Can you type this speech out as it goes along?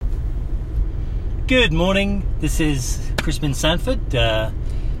Good morning, this is Crispin Sanford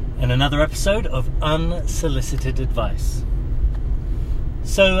and another episode of Unsolicited Advice.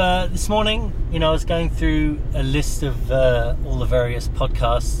 So this morning, I was going through a list of all the various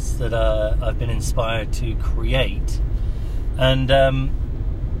podcasts that I've been inspired to create, and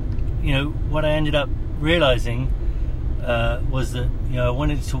what I ended up realizing was that I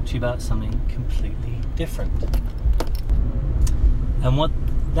wanted to talk to you about something completely different. And what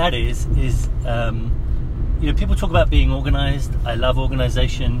that is people talk about being organized. I love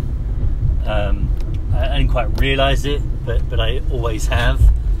organization. I didn't quite realize it, but I always have.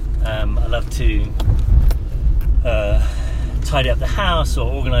 I love to tidy up the house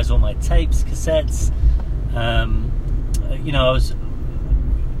or organize all my tapes, cassettes. I was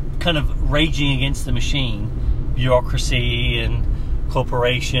kind of raging against the machine, bureaucracy and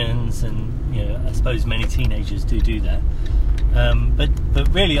corporations, and I suppose many teenagers do that. But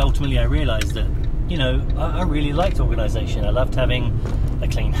really, ultimately, I realised that I really liked organisation. I loved having a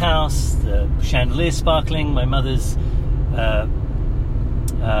clean house, the chandelier sparkling, my mother's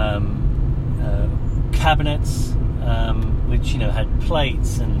cabinets, which had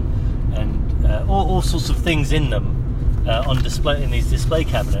plates and all sorts of things in them on display in these display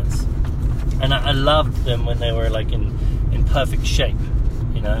cabinets, and I loved them when they were like in perfect shape,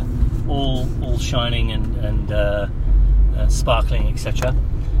 all shining and sparkling, etc.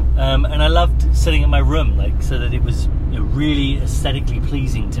 And I loved sitting in my room, so that it was really aesthetically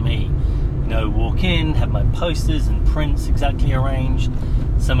pleasing to me. Walk in, have my posters and prints exactly arranged,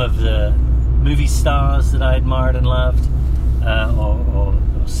 some of the movie stars that I admired and loved, or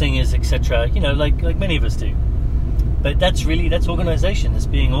singers, etc. Like many of us do. But that's organisation. It's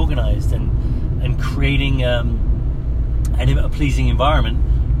being organised and creating a pleasing environment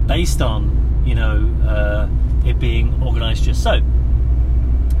based on it being organised just so.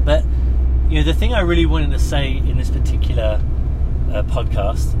 But the thing I really wanted to say in this particular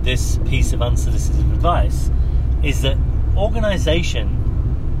podcast, this piece of unsolicited advice, is that organisation,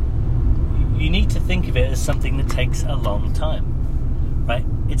 you need to think of it as something that takes a long time, right?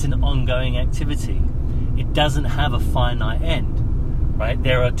 It's an ongoing activity. It doesn't have a finite end, right?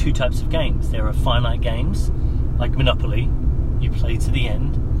 There are two types of games. There are finite games, like Monopoly, you play to the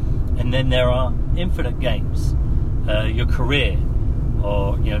end, and then there are infinite games, your career,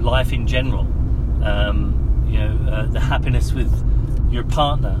 or life in general, the happiness with your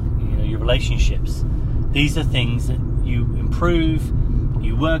partner, your relationships. These are things that you improve,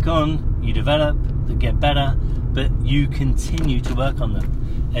 you work on, you develop, that get better, but you continue to work on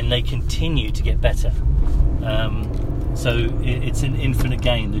them, and they continue to get better. So it's an infinite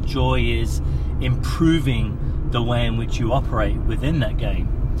game. The joy is improving the way in which you operate within that game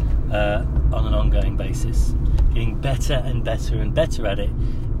on an ongoing basis, getting better and better and better at it.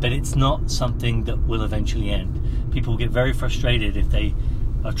 But it's not something that will eventually end. People get very frustrated if they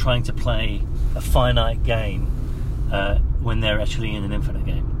are trying to play a finite game when they're actually in an infinite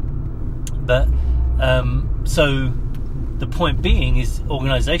game. But so the point being is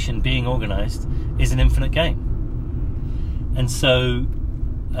organisation, being organised, is an infinite game. And so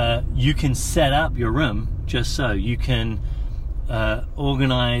you can set up your room just so. You can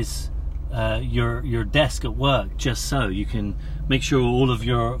organise your desk at work just so. You can make sure all of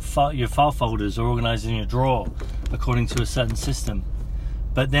your file folders are organised in your drawer according to a certain system.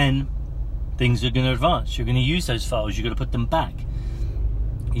 But then things are going to advance. You're going to use those files. You've got to put them back.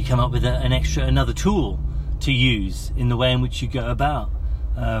 You come up with another tool to use in the way in which you go about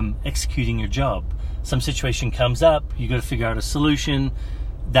executing your job. Some situation comes up, you've got to figure out a solution.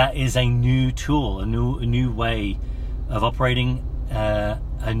 That is a new tool, a new way of operating,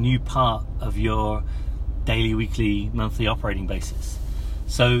 a new part of your daily, weekly, monthly operating basis.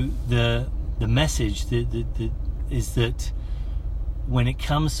 So the message is that when it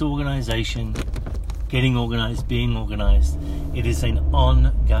comes to organisation, getting organised, being organised, it is an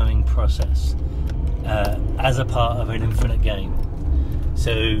ongoing process as a part of an infinite game.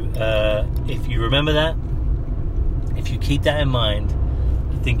 So if you remember that, if you keep that in mind,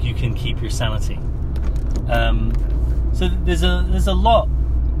 I think you can keep your sanity. So there's a lot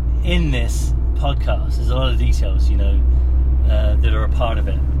in this podcast. There's a lot of details, that are a part of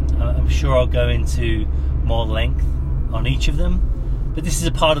it. I'm sure I'll go into more length on each of them, but this is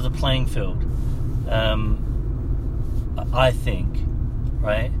a part of the playing field. I think,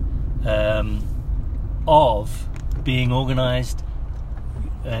 right, of being organised,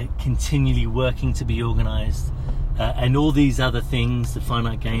 continually working to be organised, and all these other things, the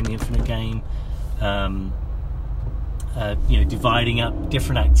finite game, the infinite game, dividing up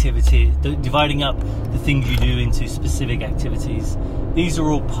different activities, dividing up the things you do into specific activities. These are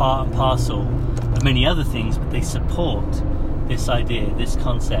all part and parcel of many other things, but they support this idea, this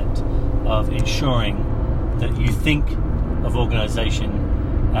concept of ensuring that you think of organisation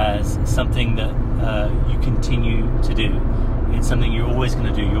as something that you continue to do. It's something you're always going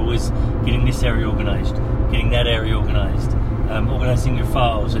to do. You're always getting this area organised, getting that area organised, organising your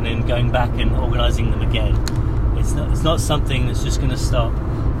files, and then going back and organising them again. It's not something that's just going to stop,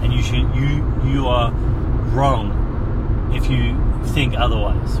 and you are wrong if you think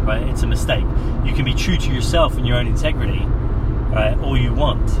otherwise, right? It's a mistake. You can be true to yourself and your own integrity, right, all you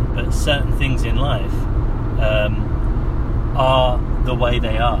want, but certain things in life are the way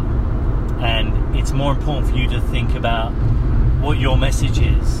they are, and it's more important for you to think about what your message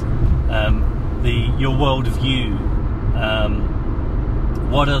is, your world view.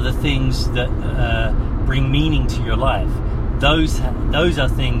 What are the things that bring meaning to your life? Those are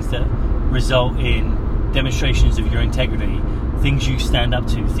things that result in demonstrations of your integrity, things you stand up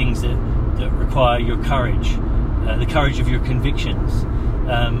to, things that require your courage, the courage of your convictions.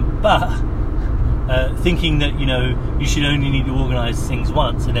 But thinking that you should only need to organise things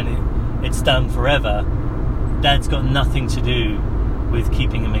once and then it's done forever, that's got nothing to do with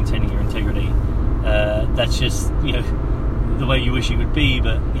keeping and maintaining your integrity. That's just the way you wish it would be,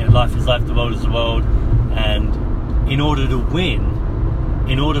 but life is life, the world is the world, and in order to win,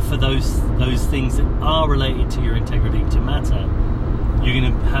 in order for those things that are related to your integrity to matter, you're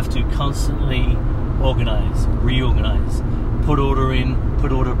going to have to constantly organise, reorganise, put order in,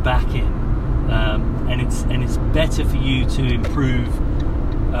 put order back in, and it's better for you to improve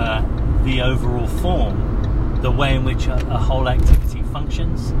the overall form, the way in which a whole activity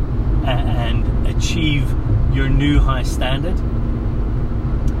functions, and achieve your new high standard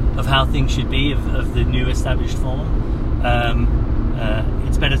of how things should be, of the new established form.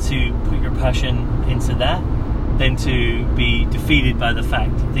 It's better to put your passion into that than to be defeated by the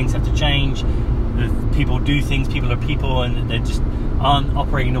fact that things have to change. People do things, people are people, and they just aren't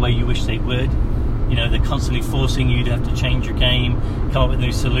operating the way you wish they would. They're constantly forcing you to have to change your game, come up with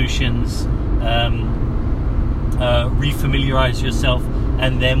new solutions, refamiliarize yourself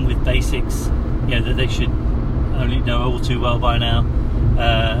and them with basics that they should only know all too well by now,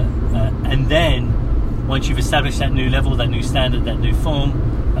 and then once you've established that new level, that new standard, that new form,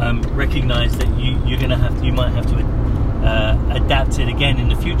 recognize that you might have to adapt it again in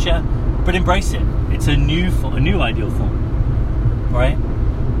the future, but embrace it. It's a new ideal form, right?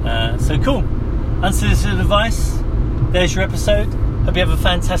 So cool. Unsolicited advice. There's your episode. Hope you have a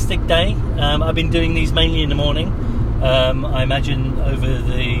fantastic day. I've been doing these mainly in the morning. I imagine over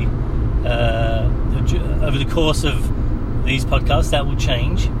the course of these podcasts that will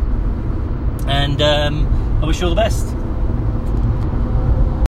change. And I wish you all the best.